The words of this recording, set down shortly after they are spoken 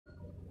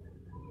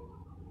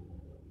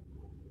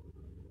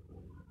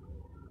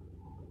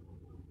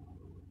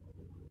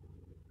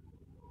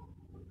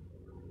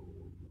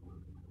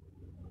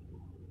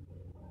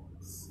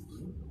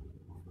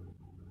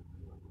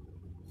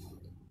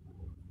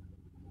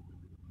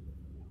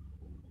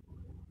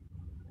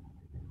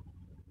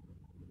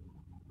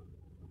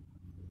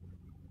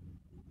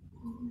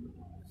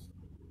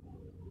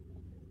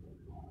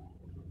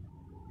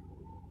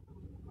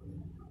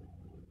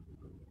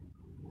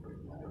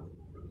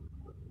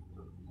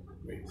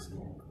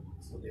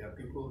So there are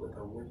people that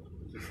are waiting.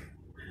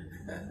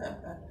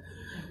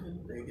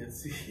 They can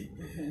see.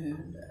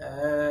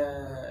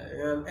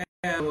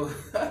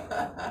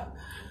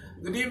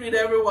 Good evening,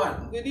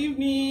 everyone. Good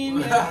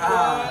evening,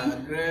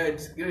 everyone.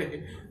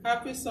 Great.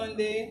 Happy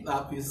Sunday.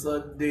 Happy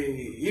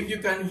Sunday. If you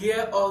can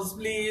hear us,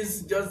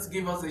 please just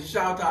give us a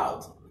shout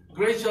out.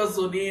 Gracious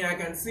Oni, I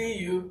can see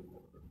you.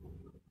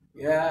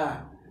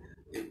 Yeah.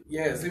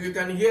 Yes, if you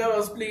can hear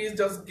us, please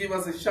just give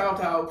us a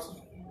shout out.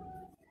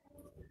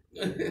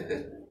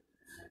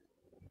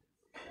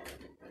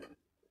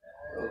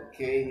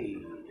 Okay.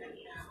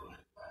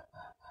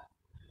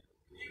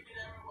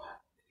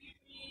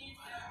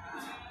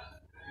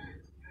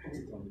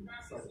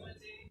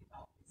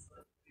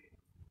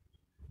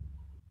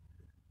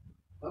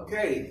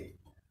 Okay.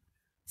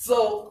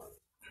 So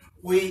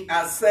we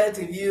are set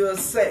if you are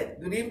set.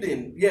 Good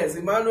evening. Yes,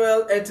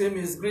 Emmanuel Etim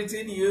is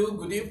greeting you.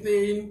 Good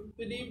evening.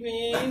 Good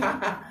evening.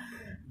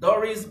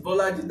 Doris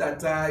Bolaji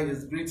Data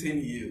is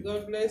greeting you.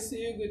 God bless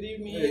you. Good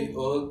evening. Hey,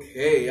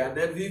 okay. And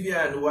then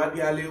Vivian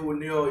Wadiale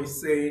Unio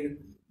is saying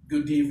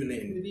good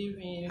evening. Good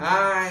evening.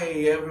 Hi,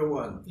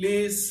 everyone.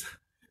 Please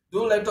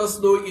do let us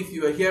know if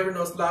you are hearing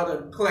us loud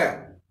and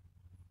clear.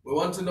 We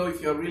want to know if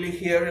you're really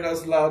hearing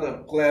us loud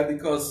and clear,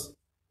 because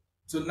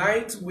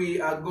tonight we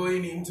are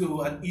going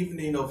into an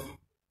evening of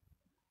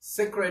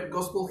sacred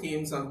gospel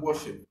hymns and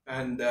worship.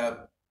 And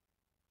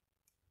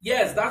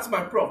yes, that's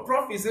my prof.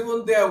 Prof is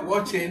even there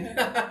watching.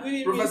 Good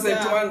evening, Professor sir.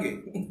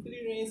 Twangi. Good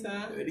evening,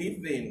 sir. Good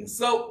evening.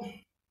 So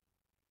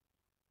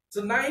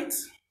tonight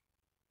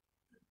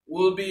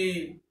we'll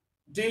be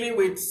dealing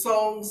with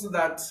songs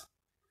that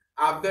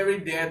are very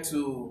dear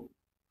to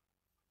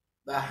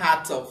the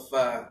heart of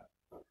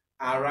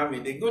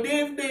Aramide. Good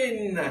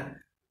evening,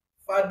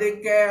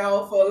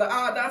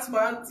 Fadeke. That's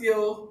my auntie.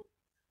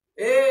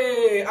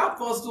 Hey,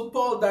 Apostle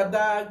Paul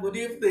Dada. Good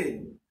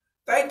evening.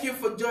 Thank you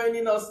for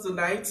joining us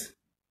tonight.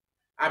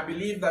 I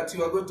believe that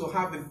you are going to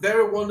have a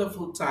very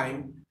wonderful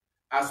time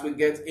as we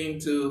get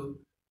into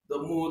the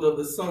mood of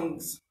the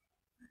songs.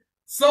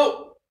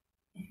 So,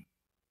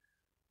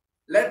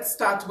 let's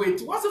start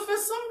with, what's the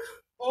first song?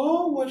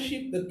 Oh,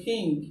 worship the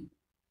King.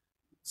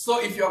 So,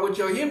 if you're with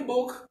your hymn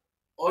book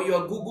or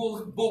your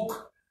Google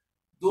book,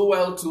 do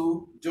well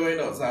to join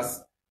us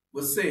as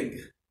we sing.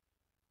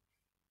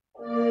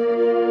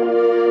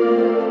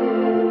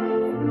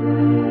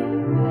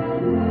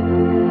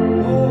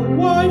 Oh,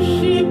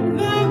 worship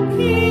the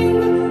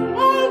King,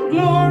 all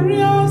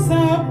glorious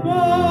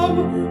above,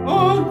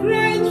 all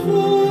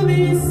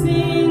gratefully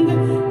sing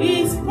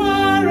His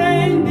power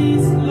and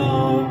His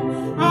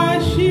love, our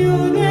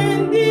shield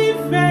and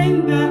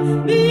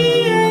defender, the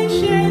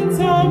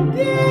ancient of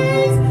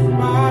days,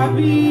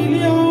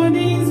 pavilion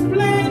in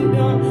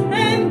splendor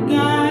and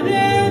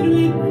guarded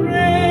with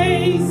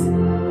praise.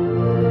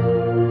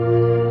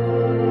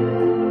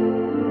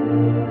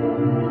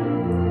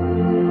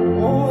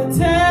 Oh,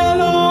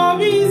 tell of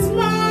His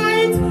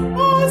might,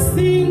 oh,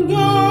 sing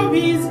of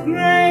His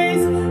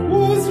grace,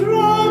 whose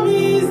robe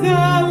is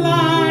the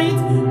light,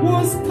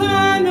 whose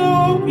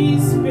canopy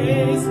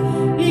space,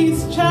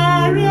 His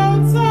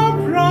chariots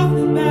of wrath,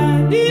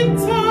 the deep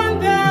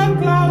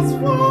thunder clouds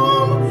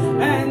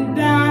form, and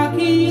dark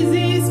is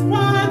His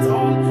path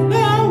on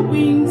the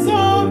wings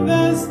of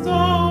the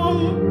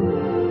storm.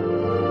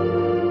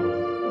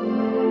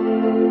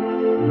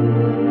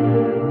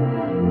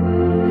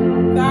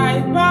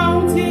 Thy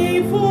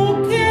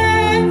bountiful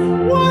care,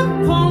 what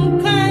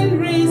tongue can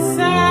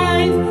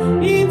recite?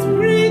 It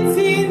breathes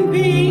in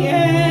the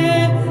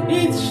air,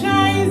 it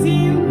shines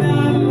in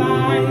the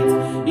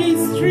light, it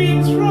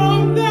streams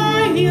from the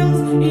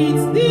hills,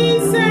 it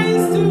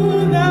descends to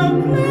the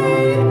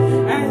plain,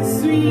 and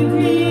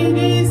sweetly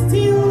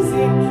distills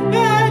in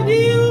the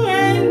dew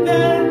and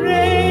the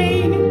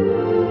rain.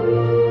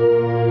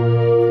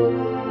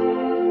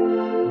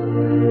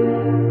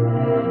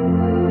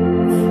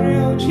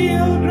 Frail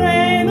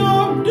children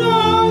of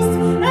dust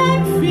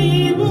and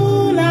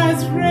feeble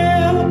as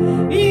frail,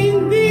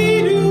 in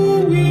Thee do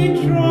we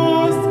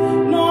trust,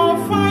 nor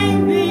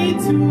find Thee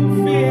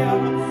to fail.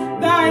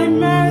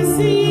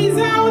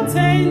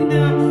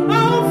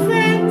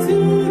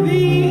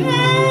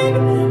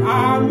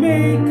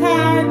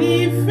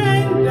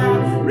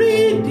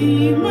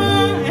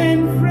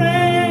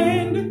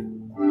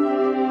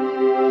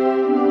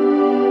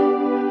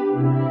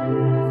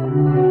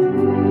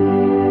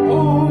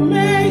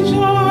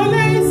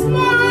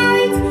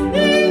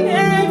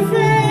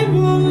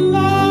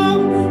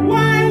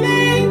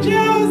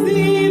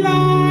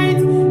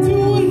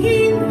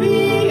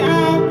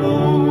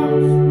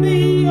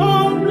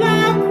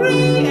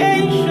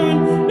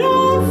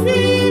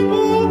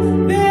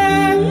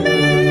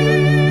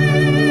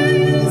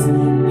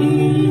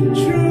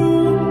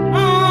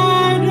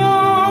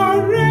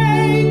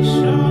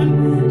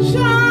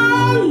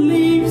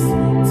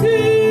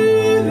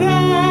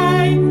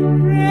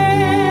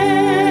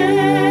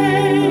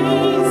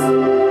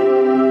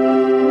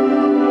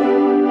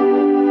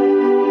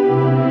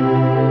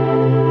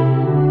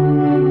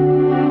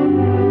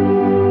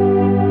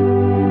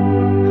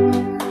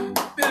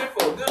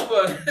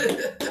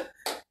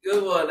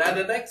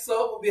 the next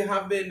song we'll be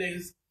having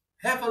is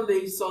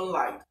Heavenly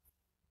Sunlight.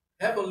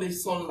 Heavenly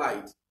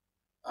Sunlight.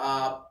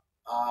 I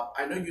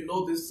know you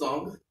know this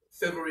song,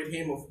 favorite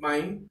hymn of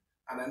mine,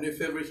 and I know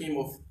favorite hymn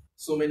of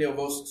so many of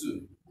us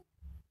too.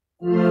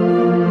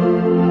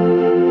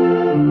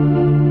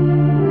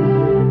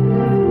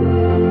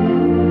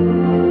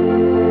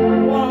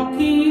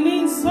 Walking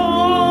in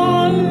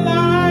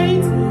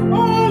sunlight,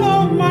 all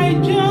of my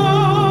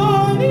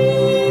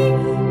journey,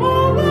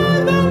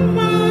 over the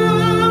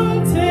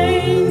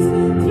mountains,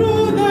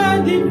 through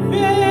the deep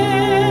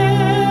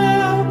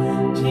vale.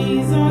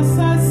 Jesus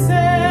has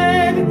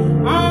said,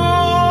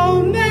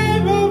 I'll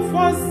never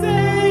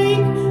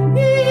forsake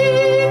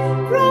thee,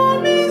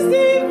 promise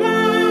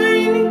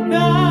divine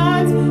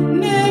that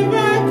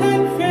never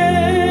can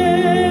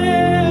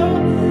fail.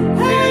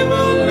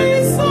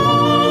 Heavenly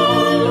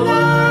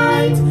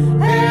sunlight,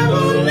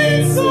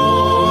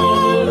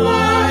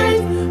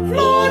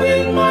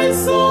 flooding my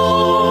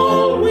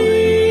soul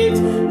with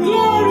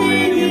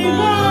glory divine.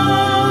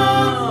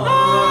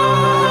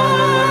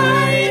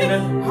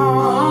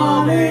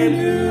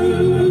 Hallelujah,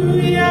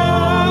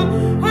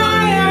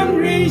 I am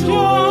rejoicing,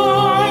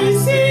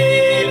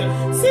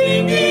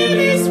 singing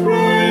his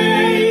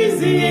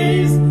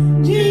praises.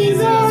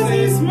 Jesus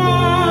is mine.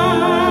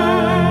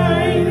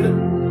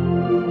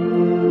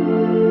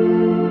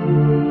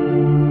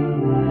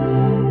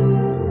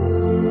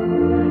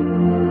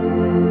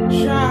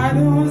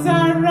 Shadows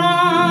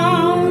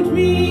around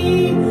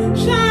me,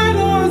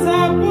 shadows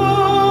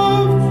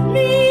above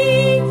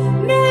me,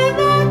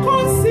 never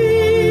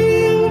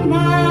conceal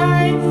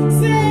my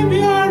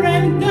Savior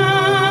and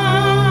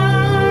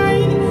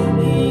guide.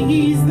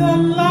 He is the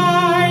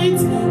light,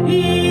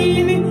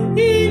 in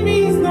him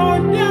is no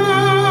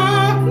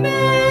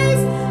darkness.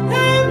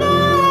 Ever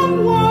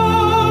I'm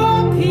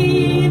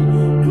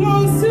walking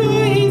close to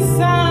his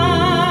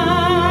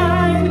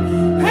side.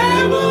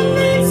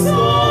 Heavenly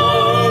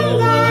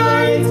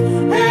sunlight,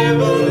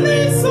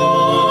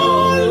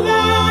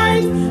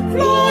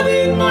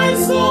 flooding my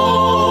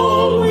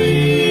soul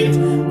with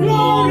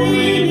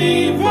glory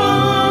divine.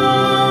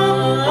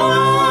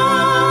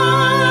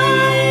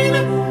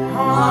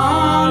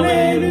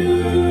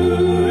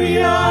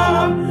 Hallelujah,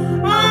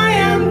 I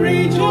am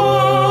rejoicing,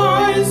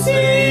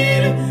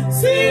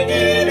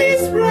 singing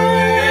his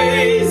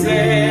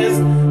praises.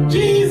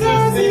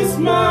 Jesus is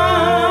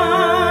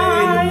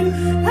mine.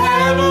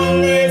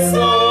 Heavenly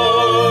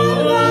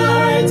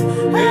sunlight,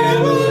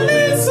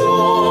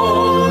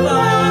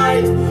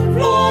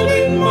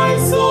 flooding my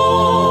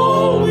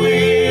soul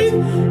with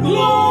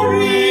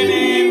glory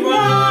divine.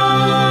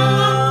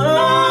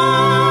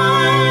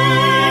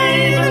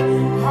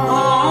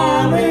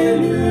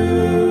 Hallelujah,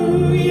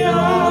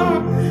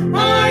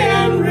 I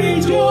am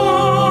rejoicing,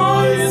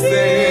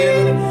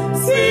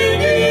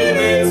 singing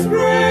his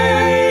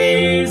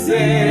praises.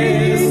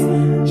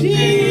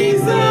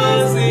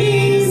 Jesus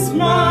is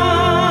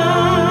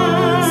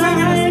mine.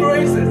 Singing his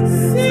praises.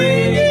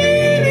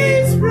 Singing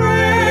his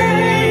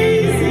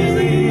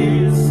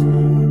praises.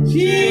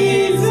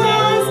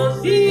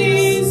 Jesus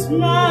is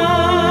mine.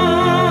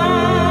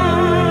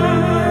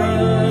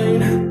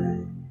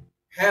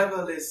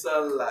 Heavenly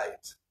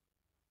sunlight.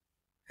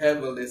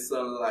 Heavenly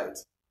sunlight.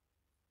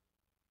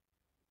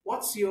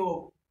 What's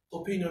your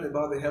opinion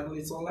about the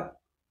heavenly sunlight?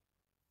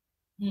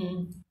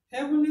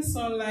 Heavenly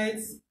sunlight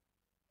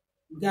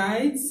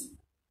guides.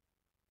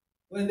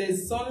 When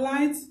there's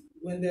sunlight,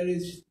 when there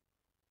is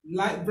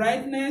light,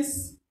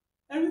 brightness,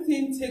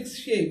 everything takes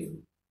shape.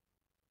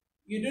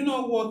 You do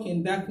not walk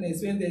in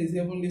darkness when there is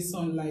heavenly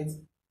sunlight.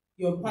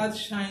 Your path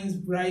shines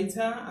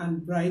brighter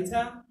and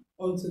brighter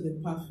unto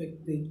the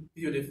perfect day.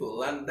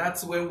 Beautiful. And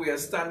that's when we are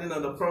standing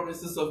on the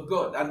promises of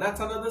God. And that's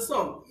another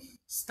song.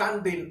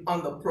 Standing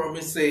on the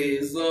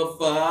promises of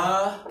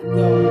God.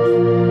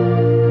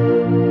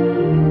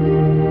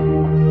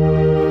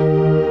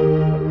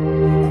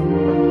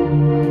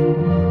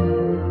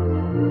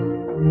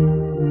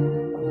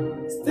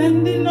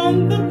 Standing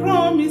on the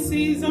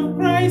promises of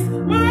Christ,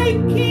 my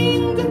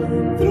King,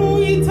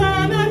 through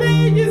eternal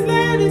ages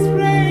let his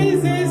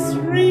praises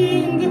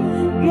ring.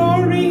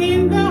 Glory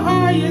in the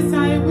highest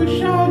I will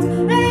shout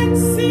and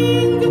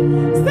sing,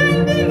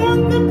 standing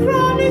on the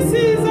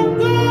promises of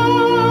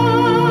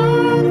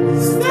God.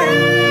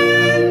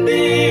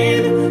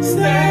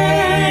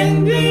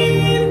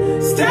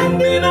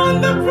 Standing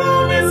on the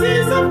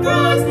promises of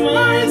God,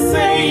 my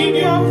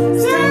Savior.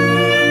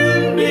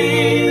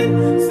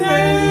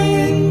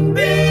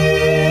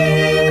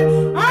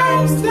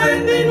 I'm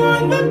standing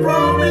on the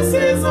promises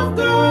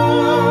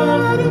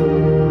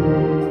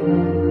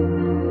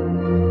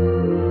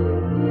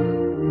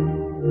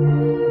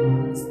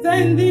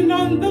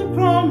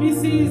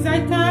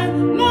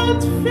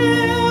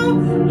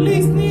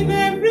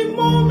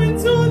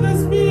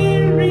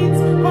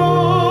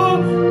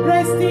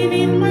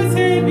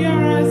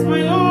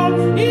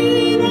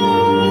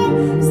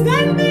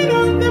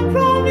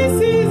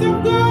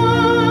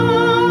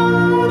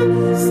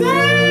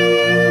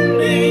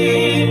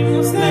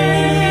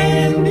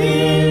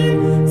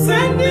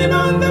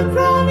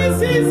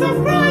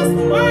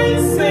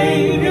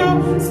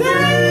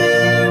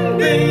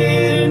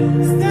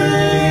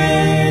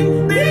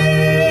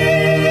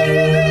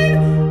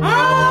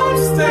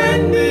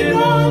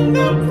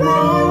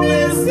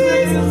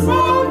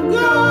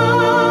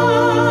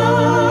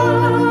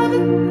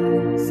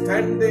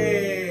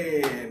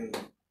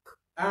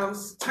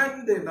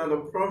on the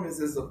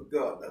promises of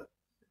God.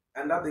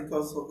 And that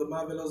because of the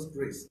marvelous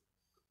grace.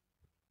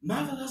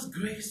 Marvelous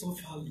grace of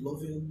our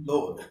loving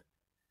Lord.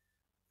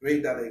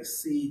 Grace that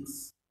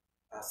exceeds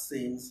our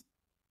sins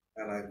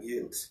and our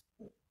guilt.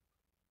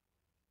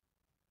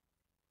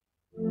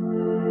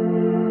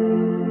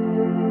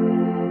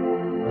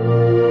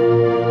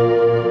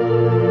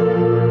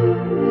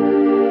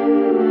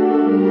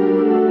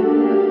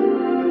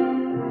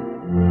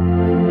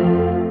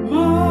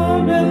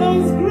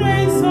 Marvelous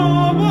grace of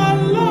our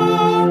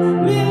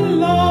loving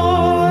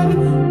Lord,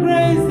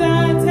 grace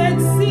that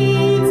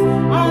exceeds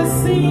our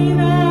sin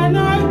and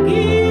our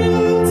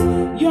guilt.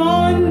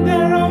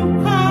 Yonder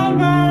on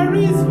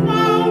Calvary's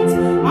mount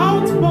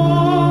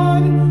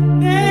outpoured,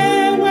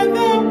 there where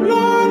the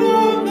blood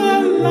of the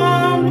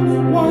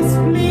Lamb was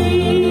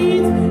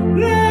split.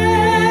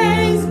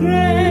 Grace,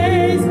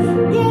 grace,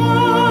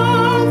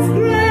 God's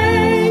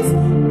grace,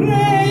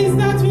 grace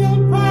that will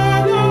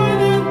pardon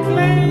and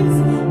cleanse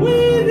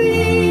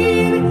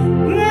within.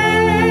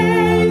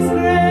 Grace,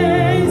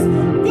 grace,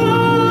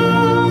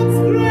 God's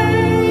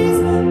grace,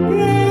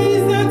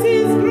 grace that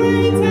is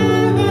greater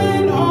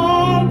than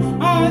all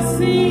our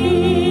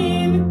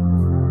sin.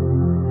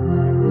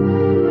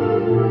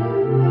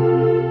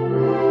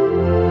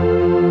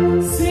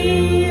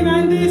 Sin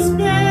and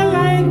despair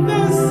like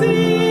the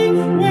sea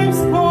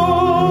waves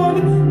cold,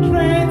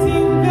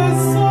 treading the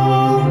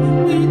soul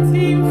with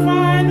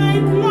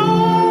infinite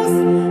loss.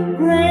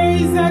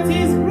 Grace that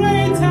is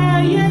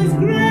greater, yes,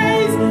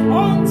 grace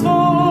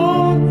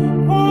untold,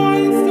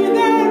 points to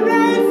the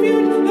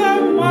refuge, the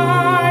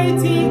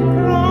mighty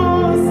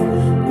cross.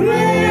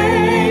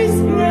 Grace,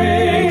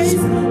 grace,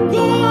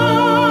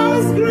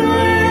 God's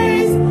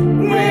grace,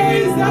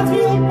 grace that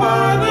will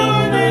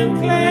pardon and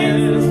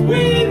cleanse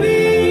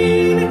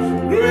within.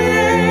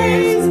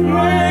 Grace,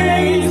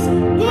 grace,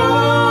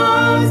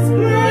 God's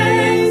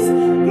grace,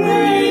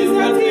 grace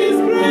that is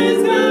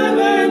greater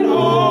than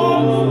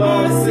all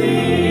our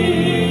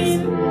sin.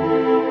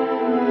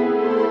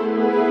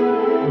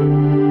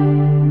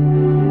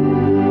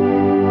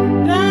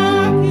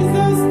 Dark is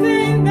the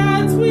stain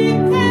that we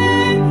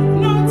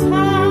cannot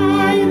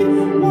hide.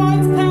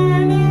 What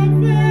can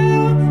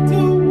avail to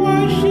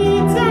wash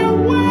it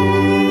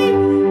away?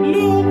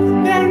 Look,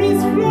 there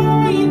is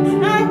flowing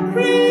a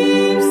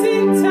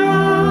crimson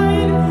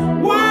tide,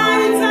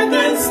 whiter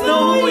than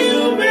snow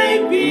you may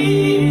be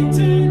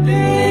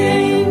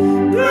today.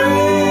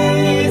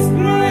 Grace,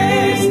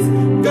 grace,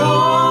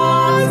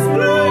 God's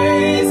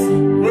grace,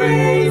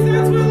 grace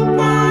that will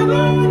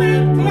pardon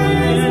and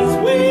cleanse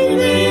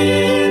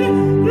within.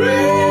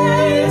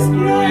 Grace,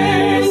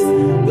 grace,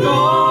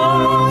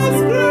 God's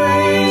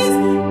grace,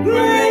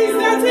 grace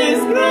that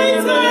is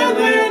greater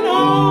than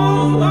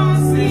all our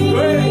sin.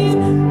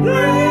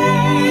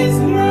 Grace,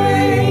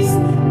 grace,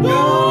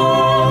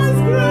 God's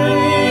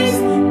grace,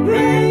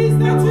 grace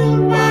that will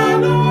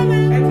pardon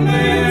and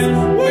cleanse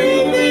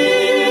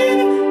within.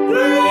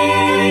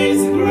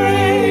 Grace,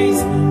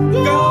 grace,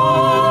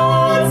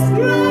 God's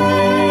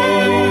grace,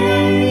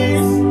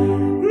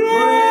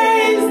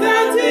 grace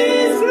that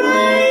is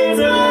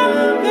greater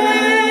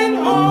than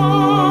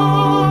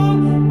all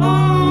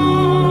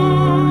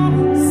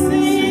our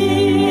sin.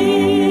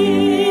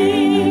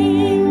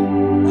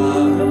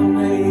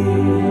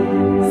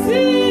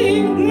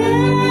 Amazing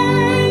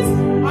grace,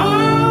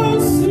 how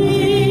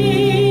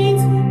sweet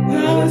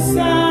the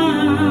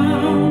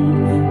sound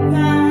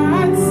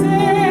that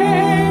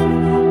saved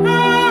a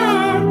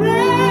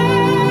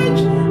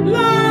wretch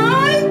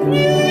like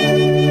me.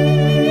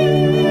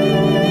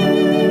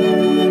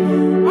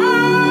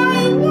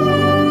 I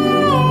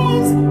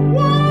once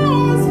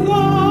was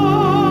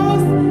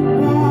lost,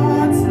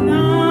 but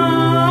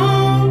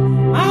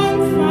now I'm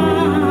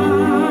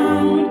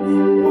found.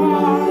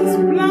 Was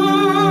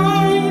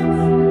blind,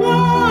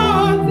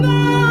 but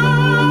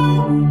now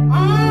I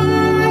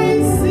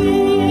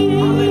see.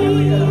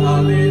 Hallelujah,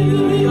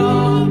 hallelujah,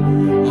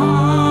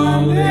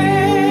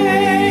 hallelujah,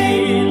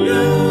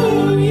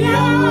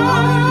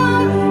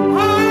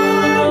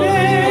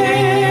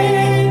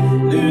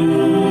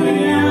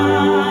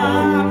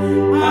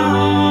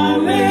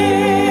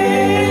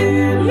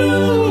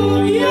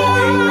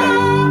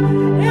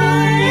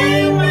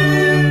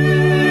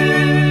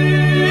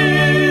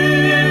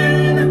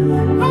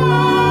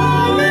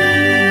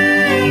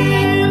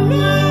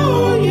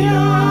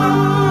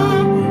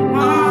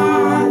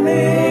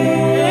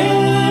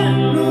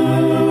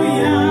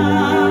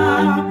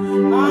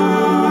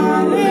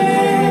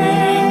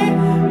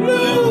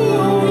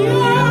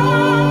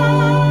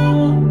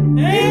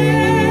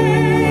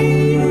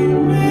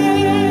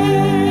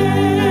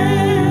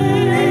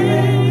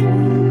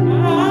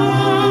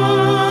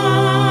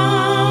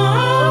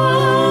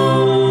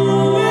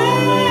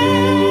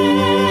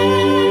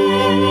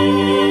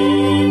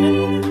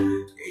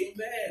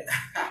 Amen.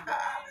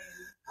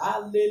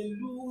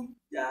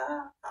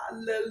 Hallelujah.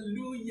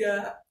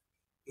 Hallelujah.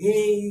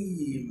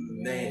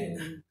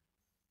 Amen.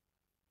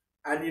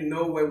 And you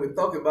know, when we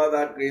talk about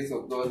that grace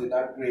of God,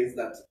 that grace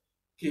that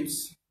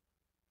keeps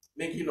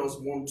making us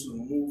want to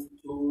move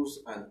close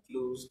and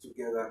close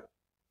together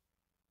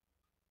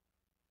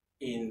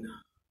in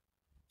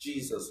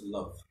Jesus'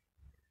 love.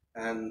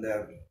 And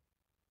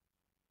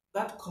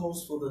that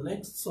calls for the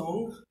next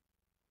song.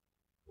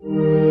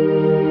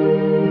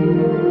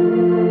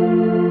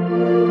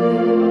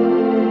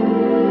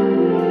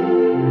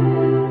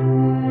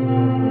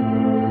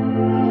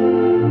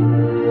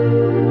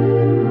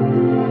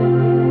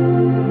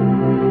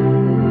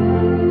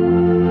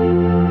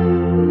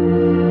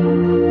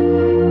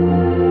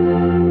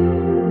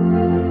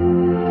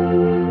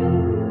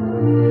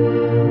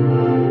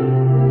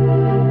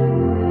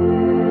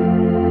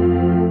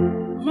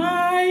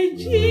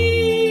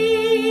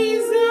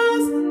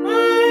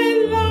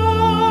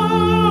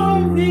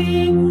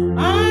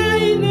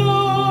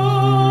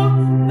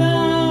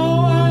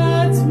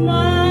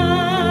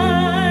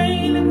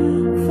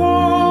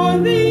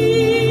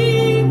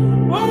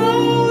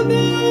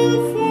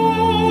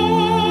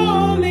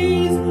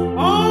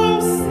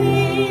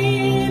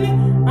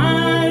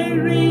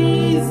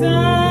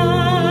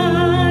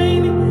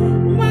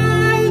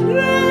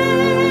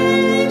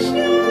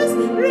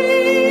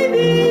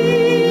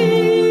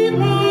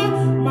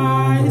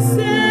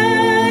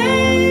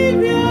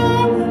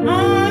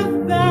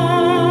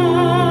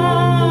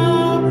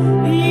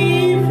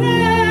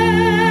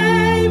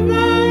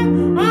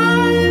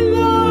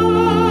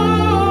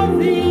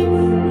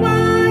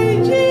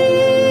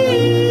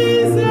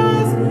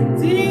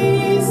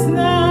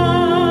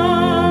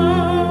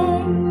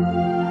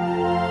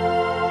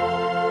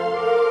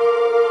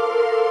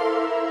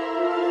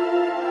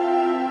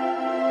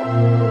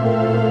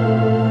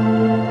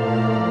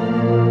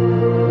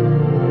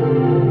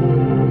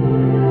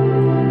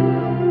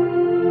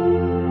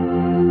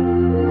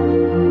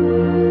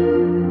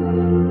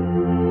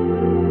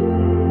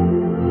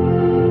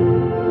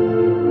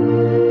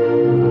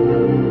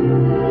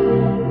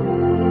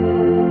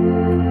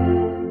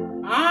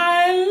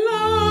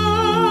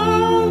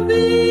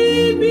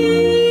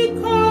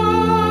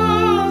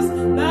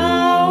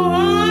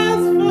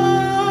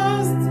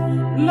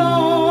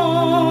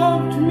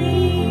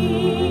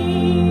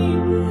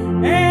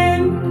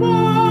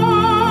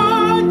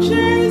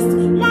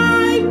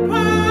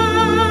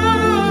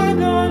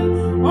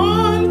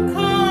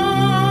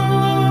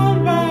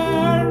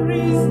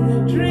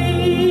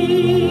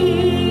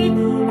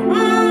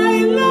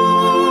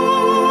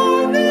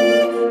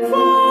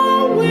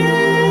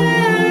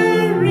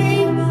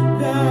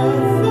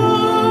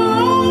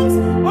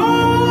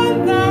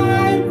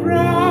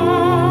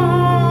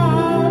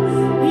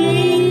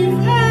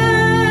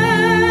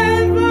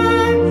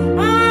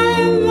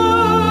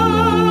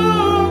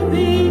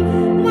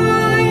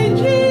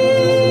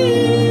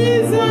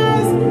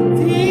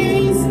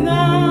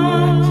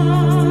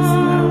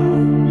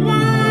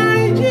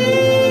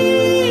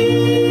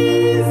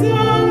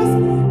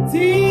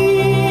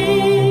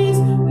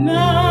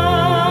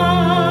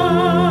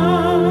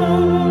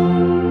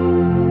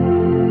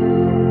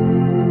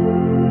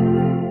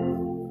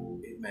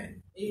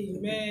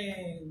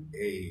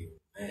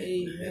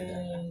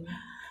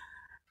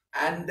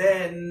 And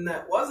then,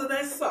 what's the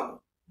next song?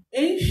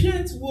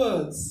 Ancient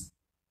Words.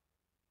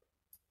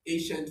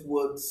 Ancient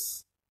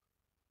Words,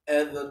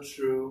 ever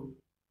true,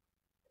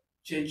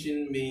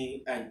 changing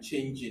me and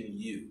changing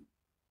you.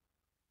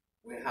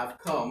 We have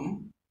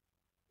come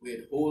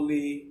with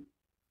open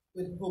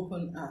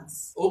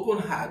hearts. Open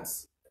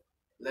hearts.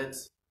 Let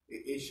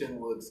the ancient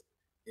words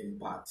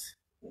impart.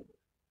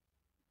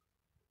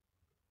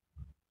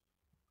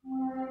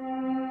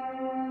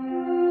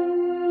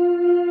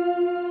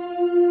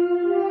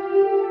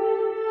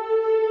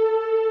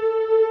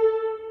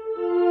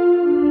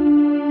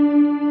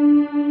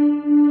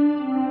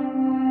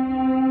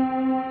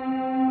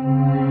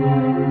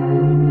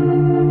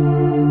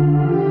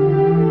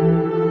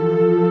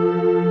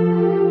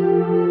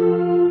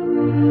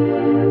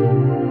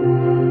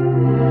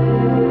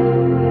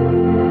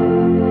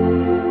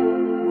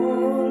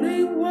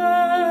 Holy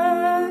Word.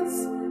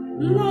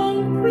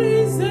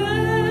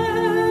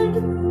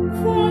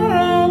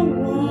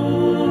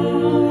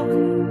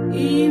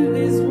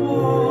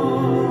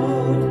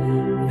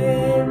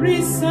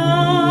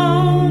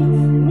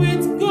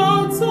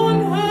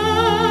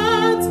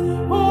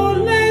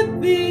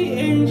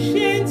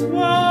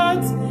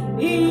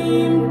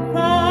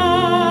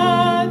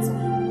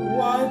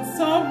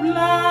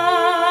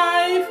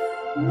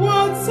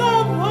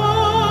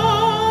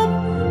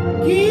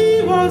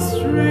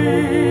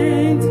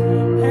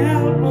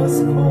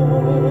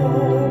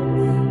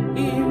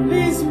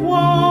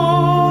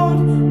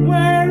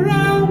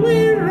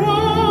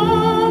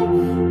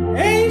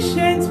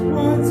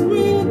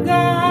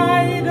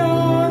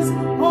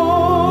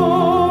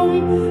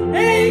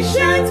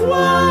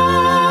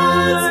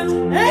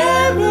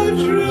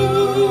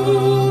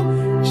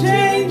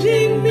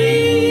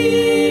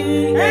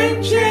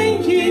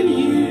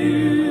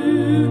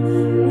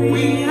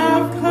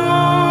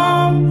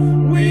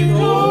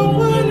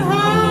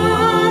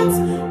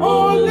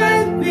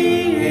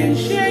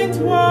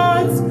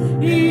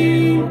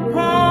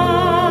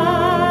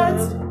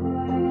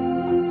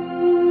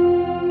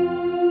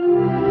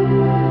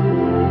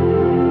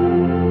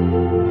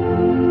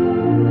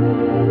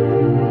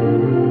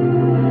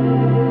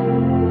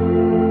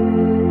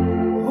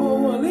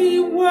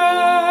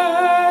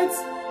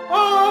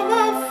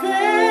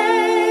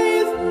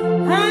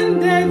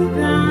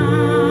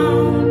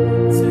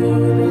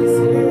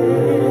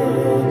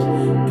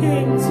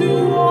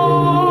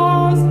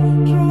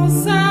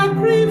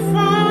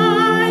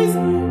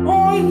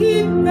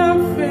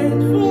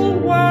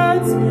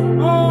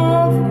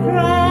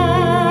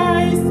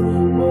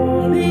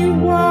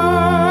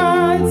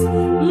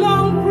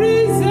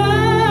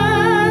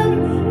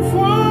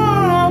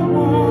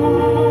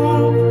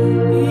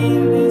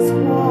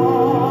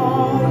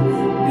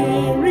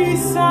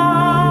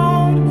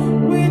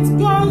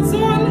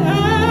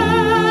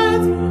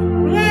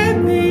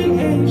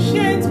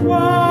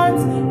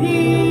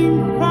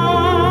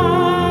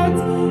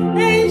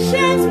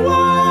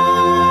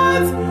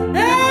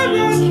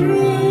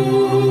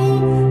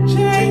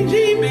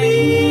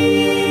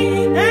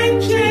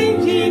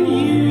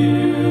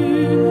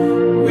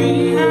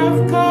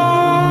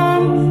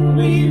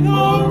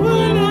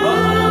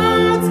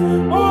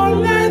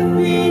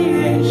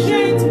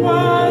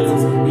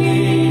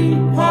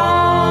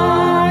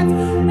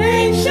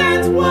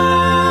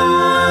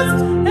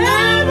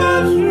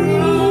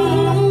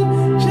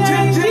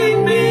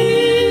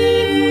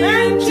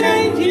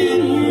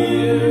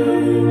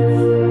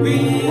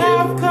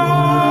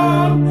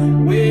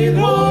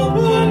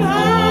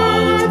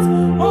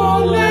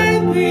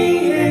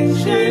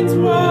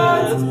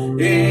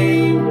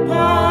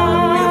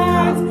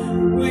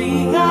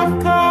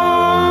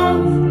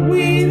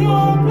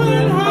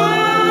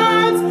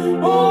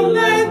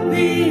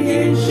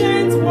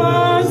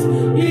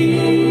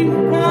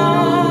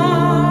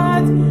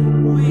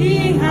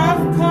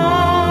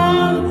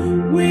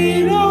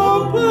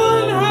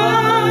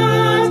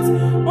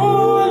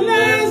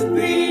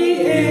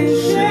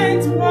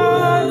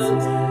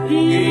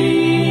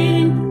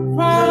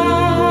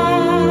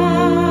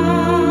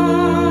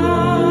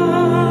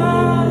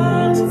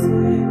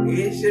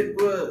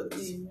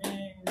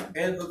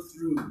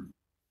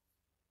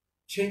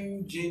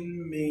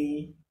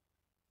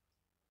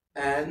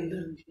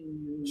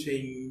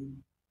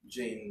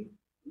 Jane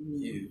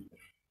Yu.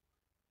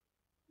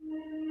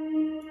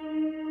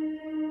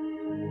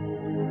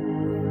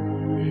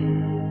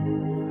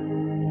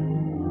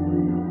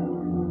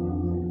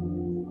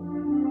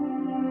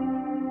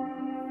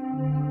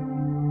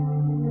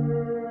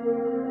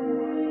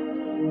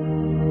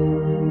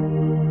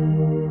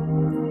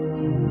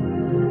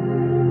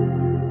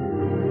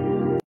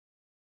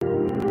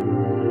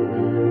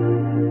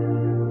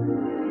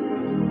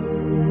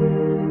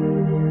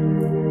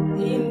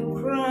 In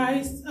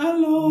Christ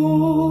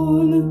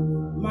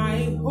alone,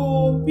 my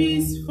hope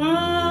is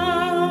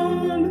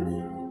found.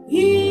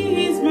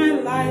 He is my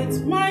light,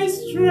 my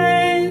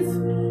strength,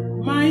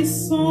 my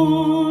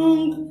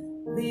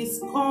song, this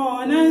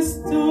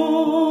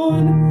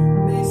cornerstone,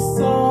 this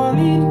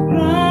solid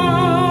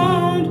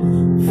ground,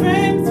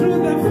 firm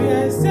through the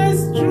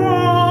fiercest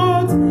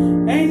drought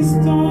and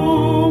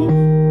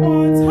storm.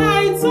 What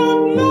heights of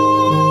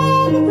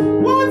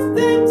love, what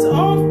depths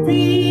of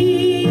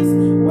peace,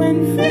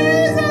 when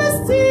fears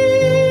are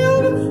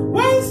stilled,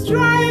 when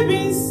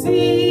striving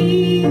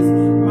cease,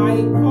 my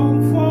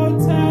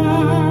comforter,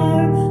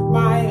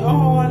 my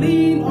all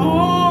in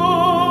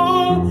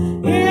all,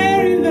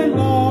 here in the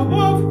love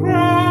of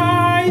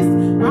Christ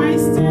I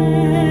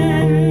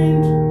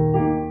stand.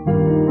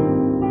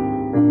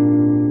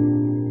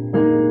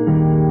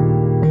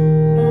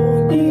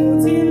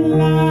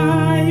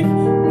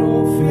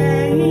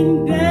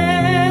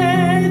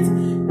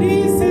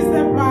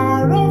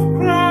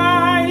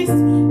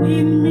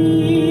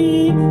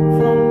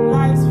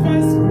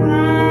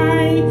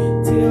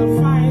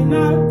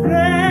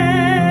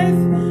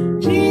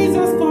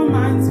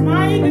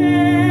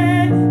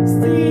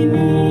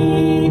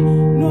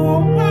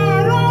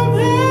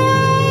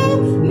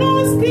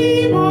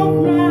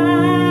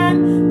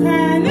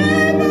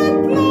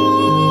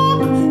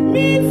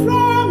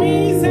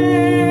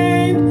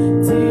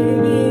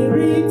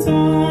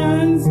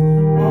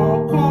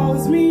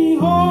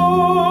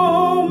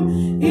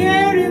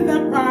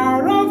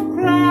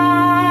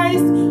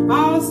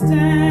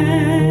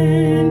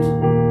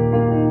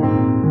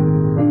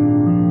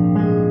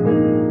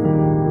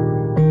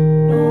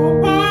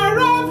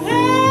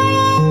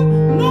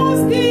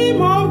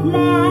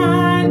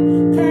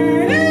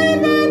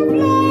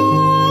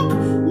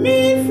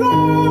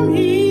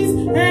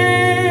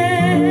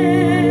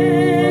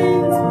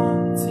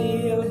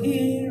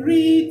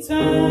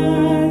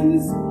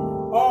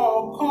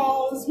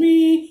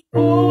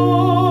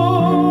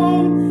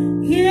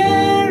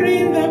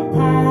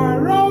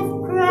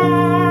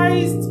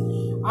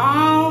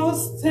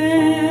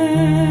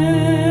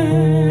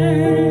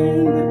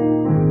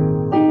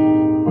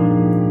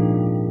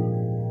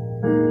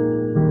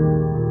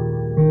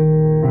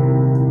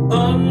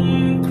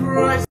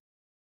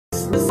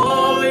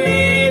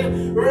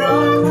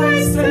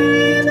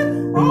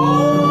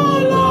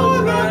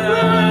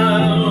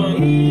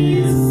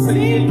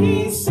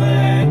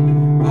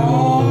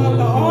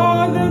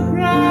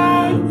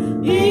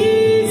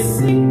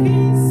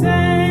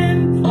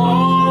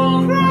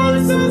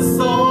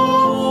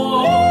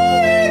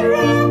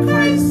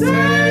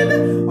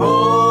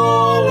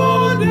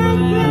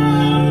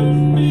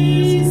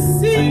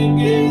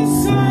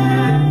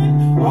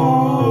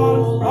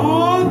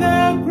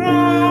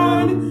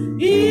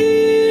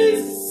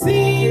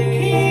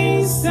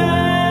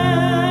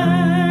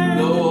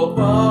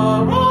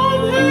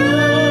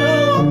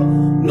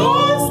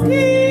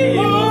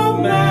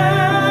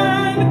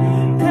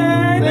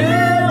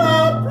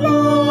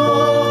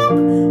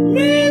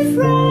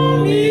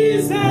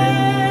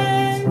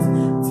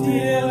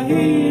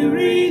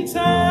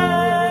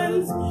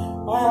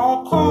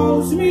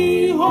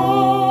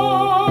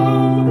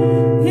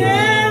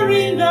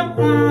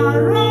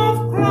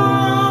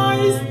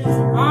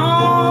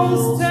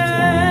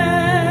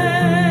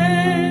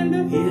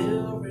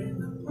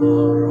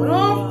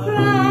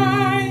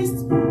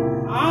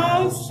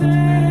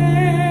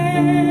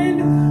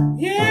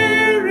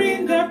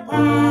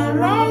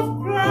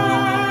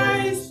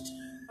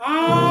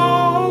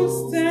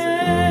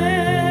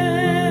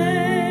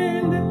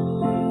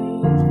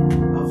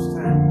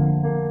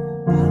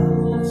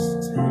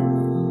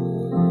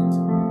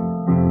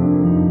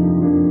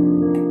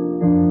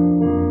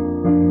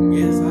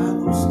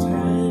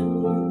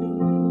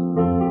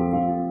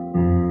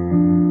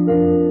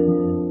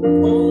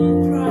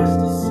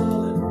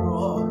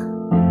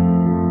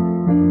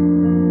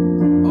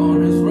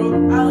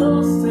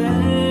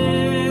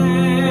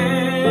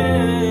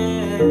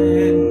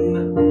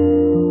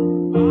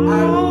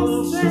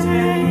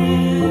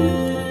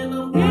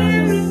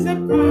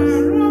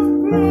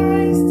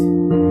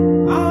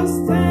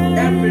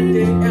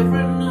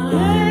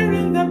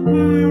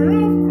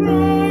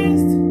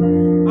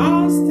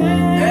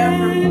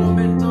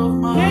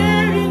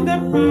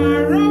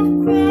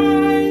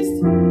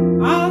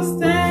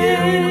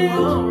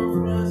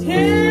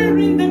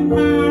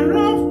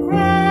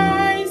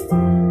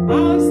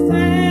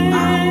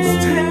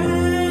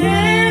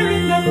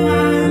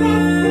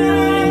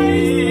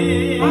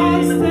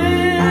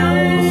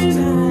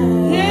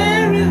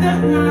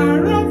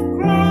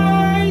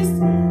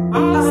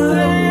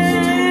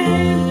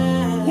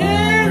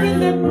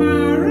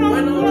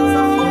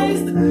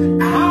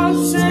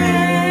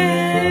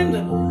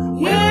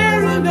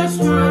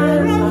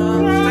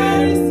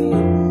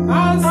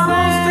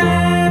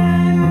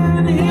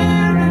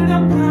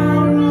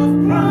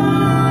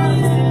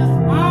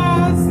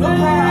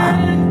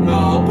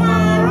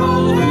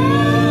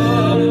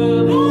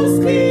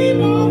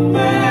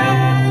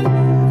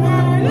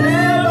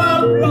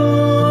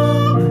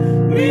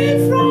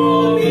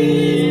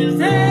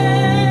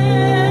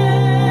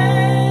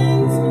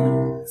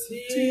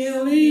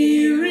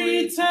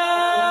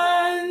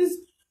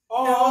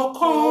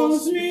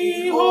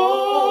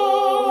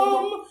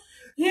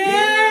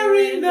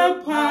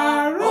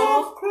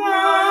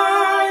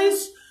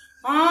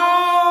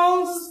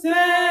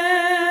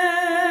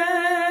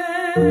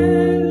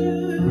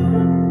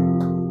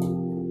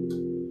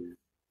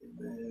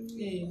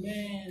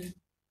 Amen.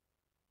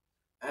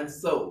 And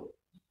so,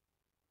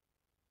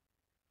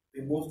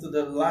 we move to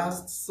the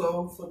last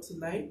song for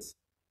tonight.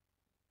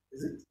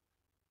 Is it?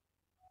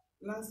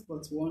 Last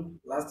but one.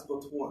 Last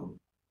but one.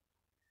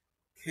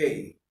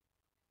 K.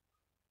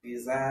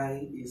 His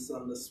eye is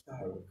on the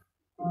sparrow.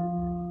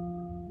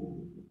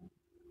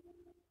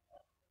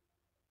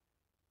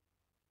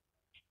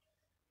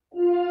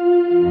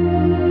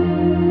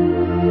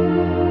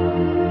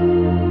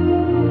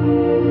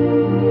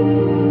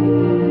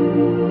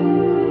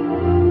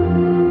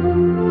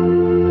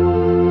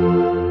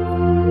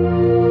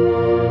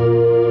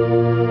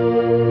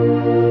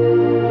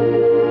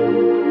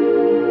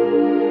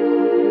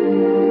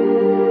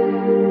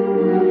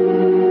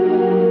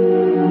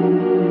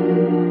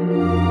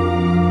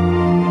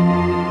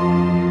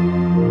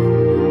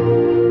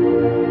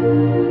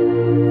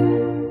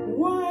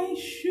 Why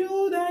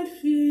should I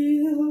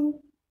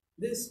feel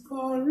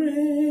discouraged?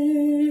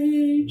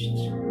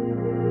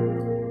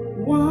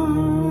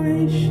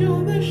 Why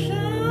should the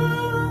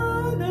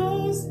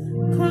shadows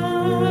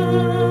come?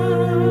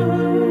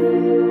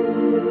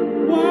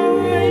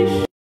 Why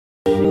should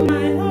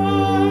my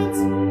heart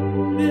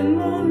be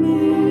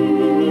lonely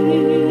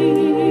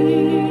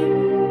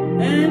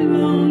and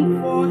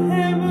long for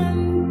heaven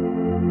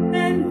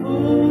and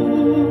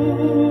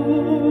home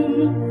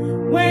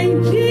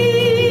when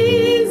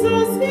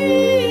Jesus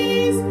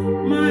is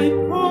my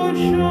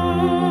portion,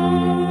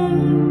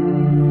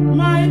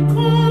 my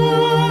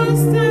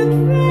constant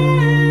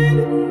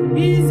friend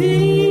is He.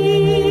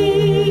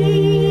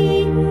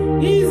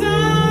 His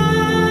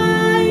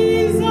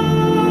eyes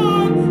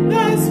on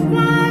the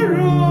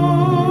sparrow,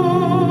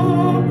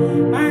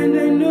 and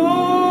I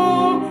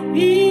know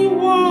He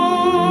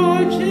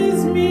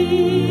watches me.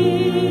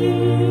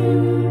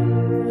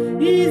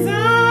 His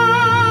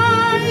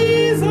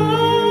eyes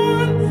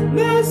on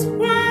the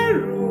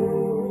sparrow,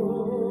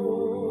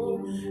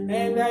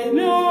 and I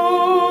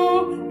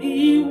know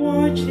He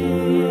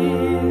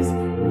watches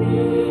me.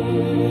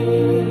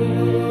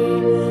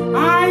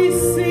 I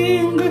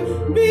sing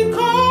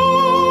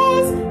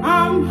because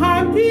I'm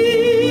happy.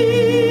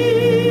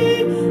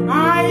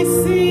 I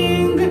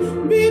sing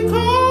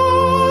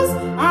because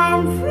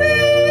I'm free.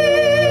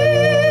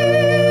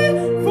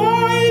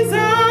 For His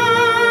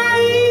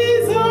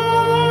eyes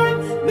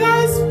on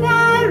the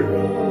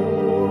sparrow,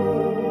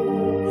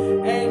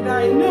 and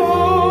I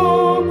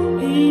know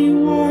He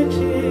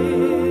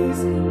watches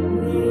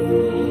me.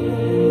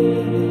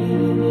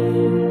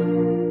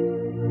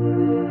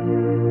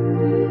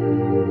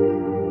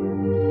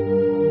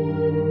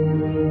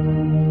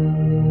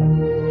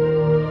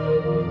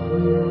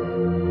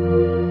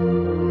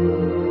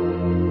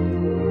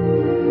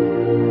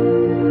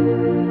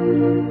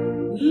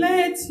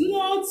 Let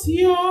not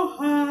your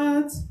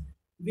heart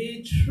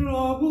be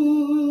troubled.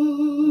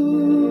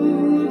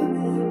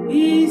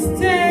 His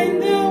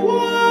tender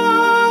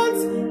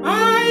words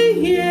I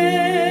hear,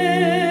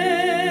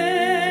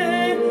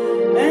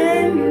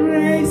 and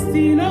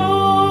resting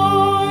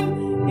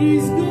on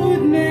His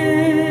goodness,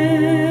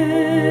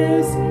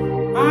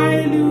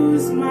 I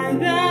lose my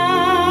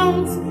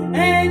doubts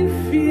and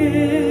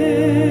fears.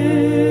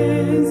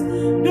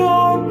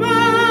 Though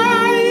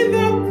by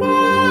the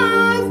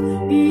path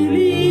He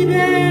leadeth,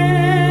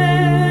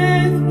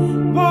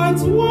 but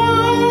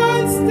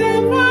one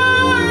step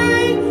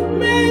I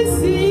may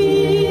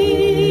see.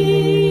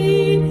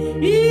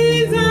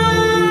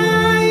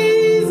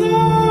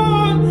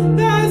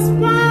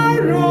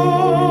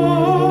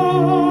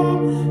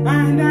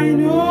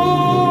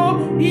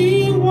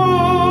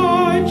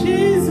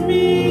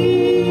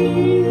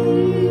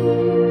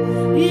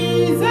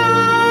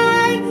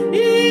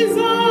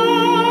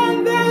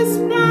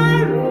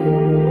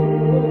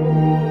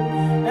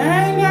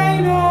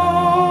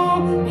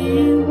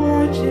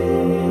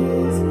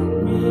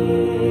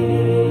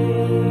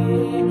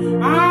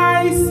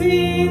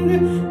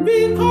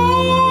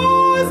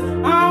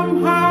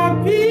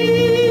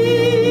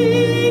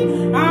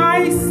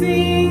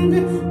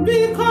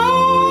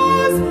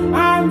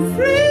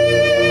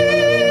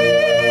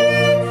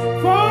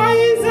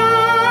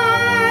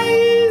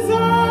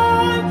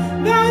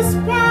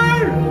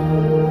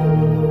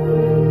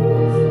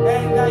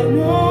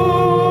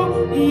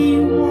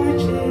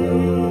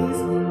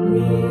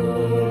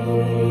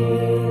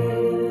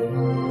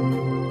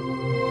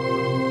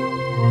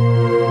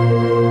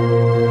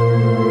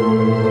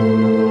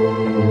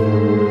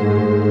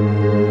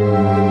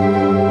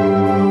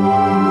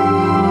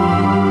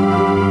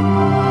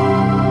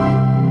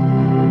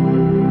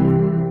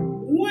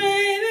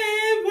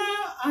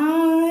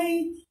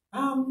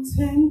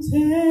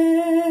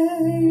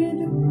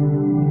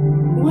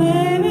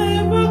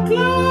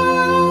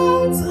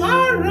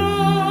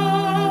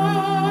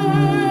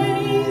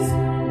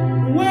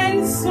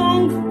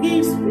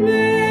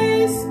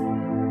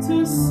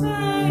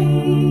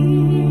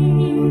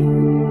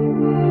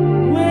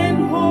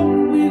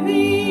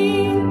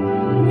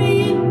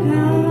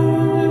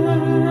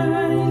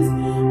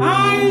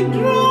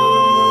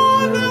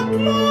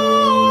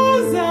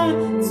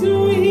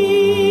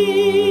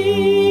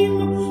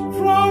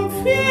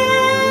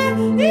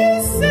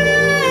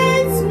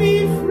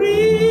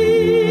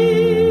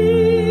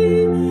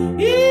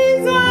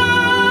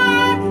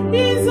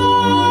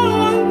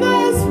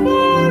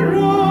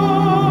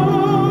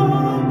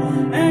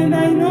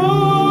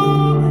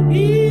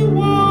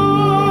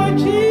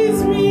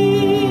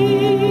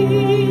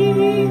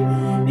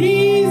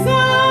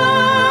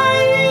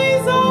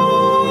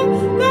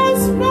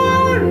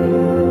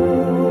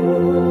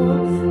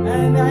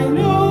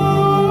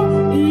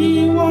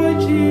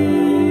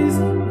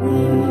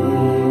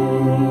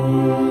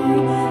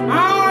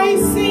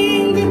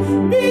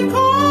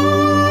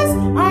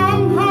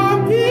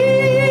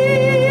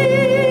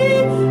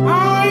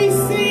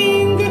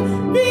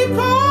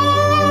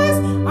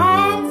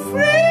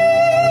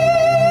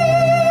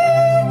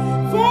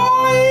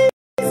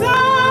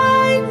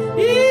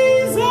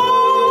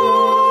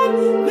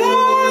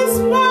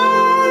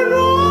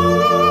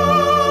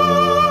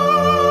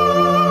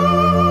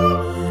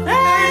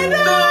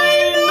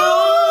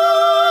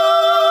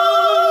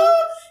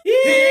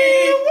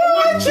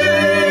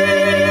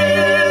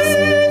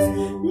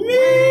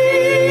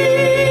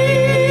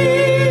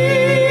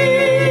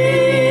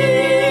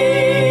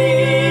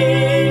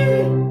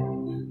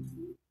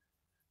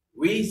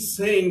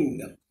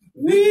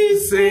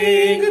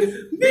 sing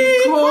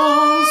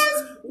because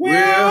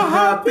we're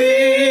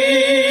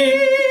happy.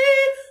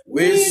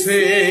 We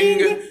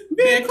sing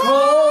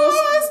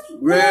because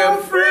we're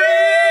free.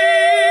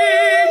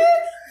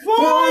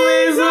 For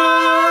His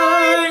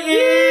eye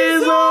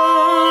is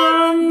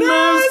on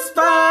the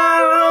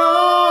sparrow,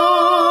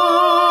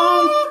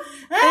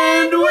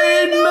 and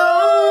we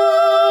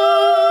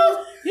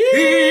know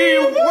He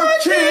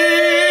watches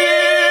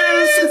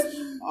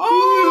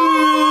us.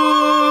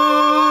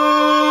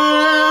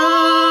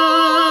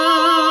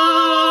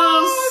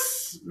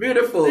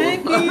 Beautiful.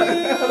 Thank you.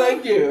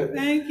 Thank you.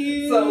 Thank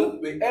you. So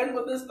we end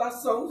with this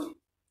last song,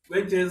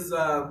 which is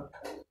what's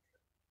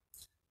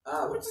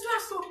the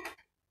last song?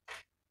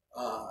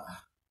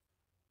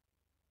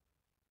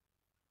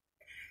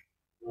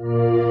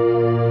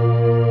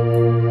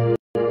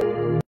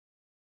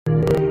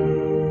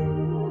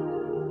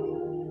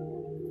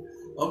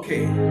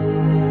 Okay.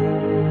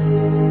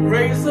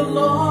 Praise the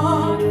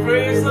Lord,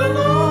 praise the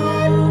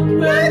Lord,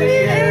 let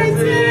the earth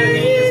hear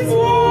His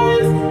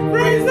voice.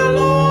 Praise the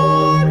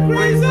Lord,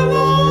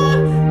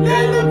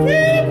 let the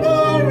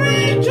people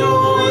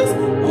rejoice.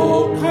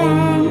 Oh,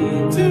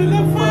 come to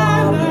the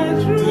Father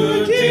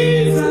through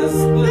Jesus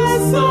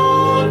the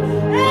Son,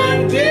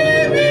 and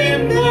give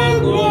Him the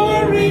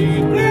glory.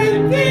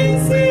 Great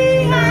things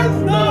He has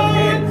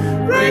done.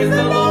 Praise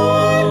the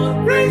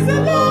Lord,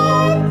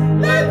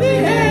 let the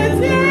earth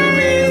hear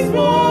His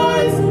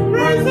voice.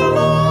 Praise the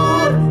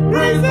Lord,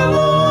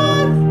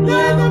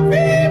 let the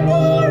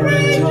people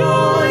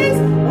rejoice.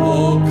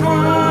 Oh,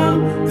 come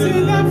to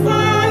the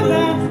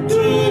Father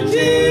through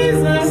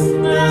Jesus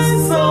the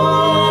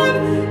Son,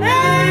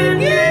 and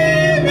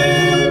give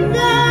Him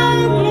the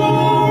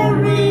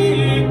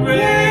glory.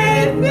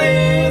 Great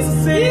things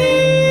He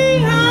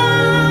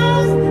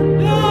has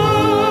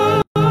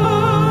done.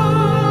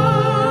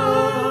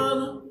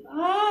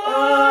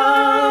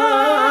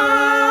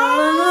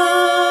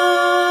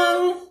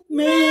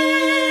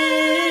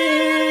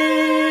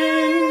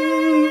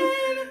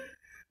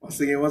 Once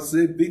again, once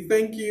a big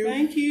thank you.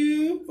 Thank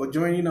you. For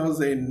joining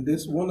us in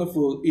this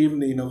wonderful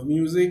evening of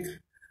music.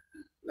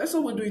 Let's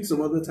hope we do it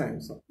some other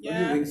times. Don't you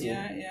Yeah, think so?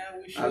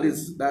 we should. At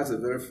least that's the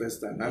very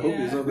first time. I hope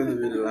it's not going to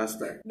be the last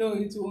time. No,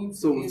 it won't.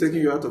 So we're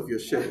taking you out of your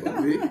shell.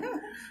 Okay?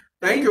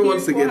 Thank you you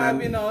once for again.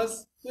 having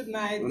us. Good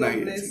night. Good God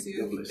night. bless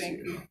you. God bless Thank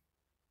you.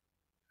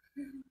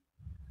 you.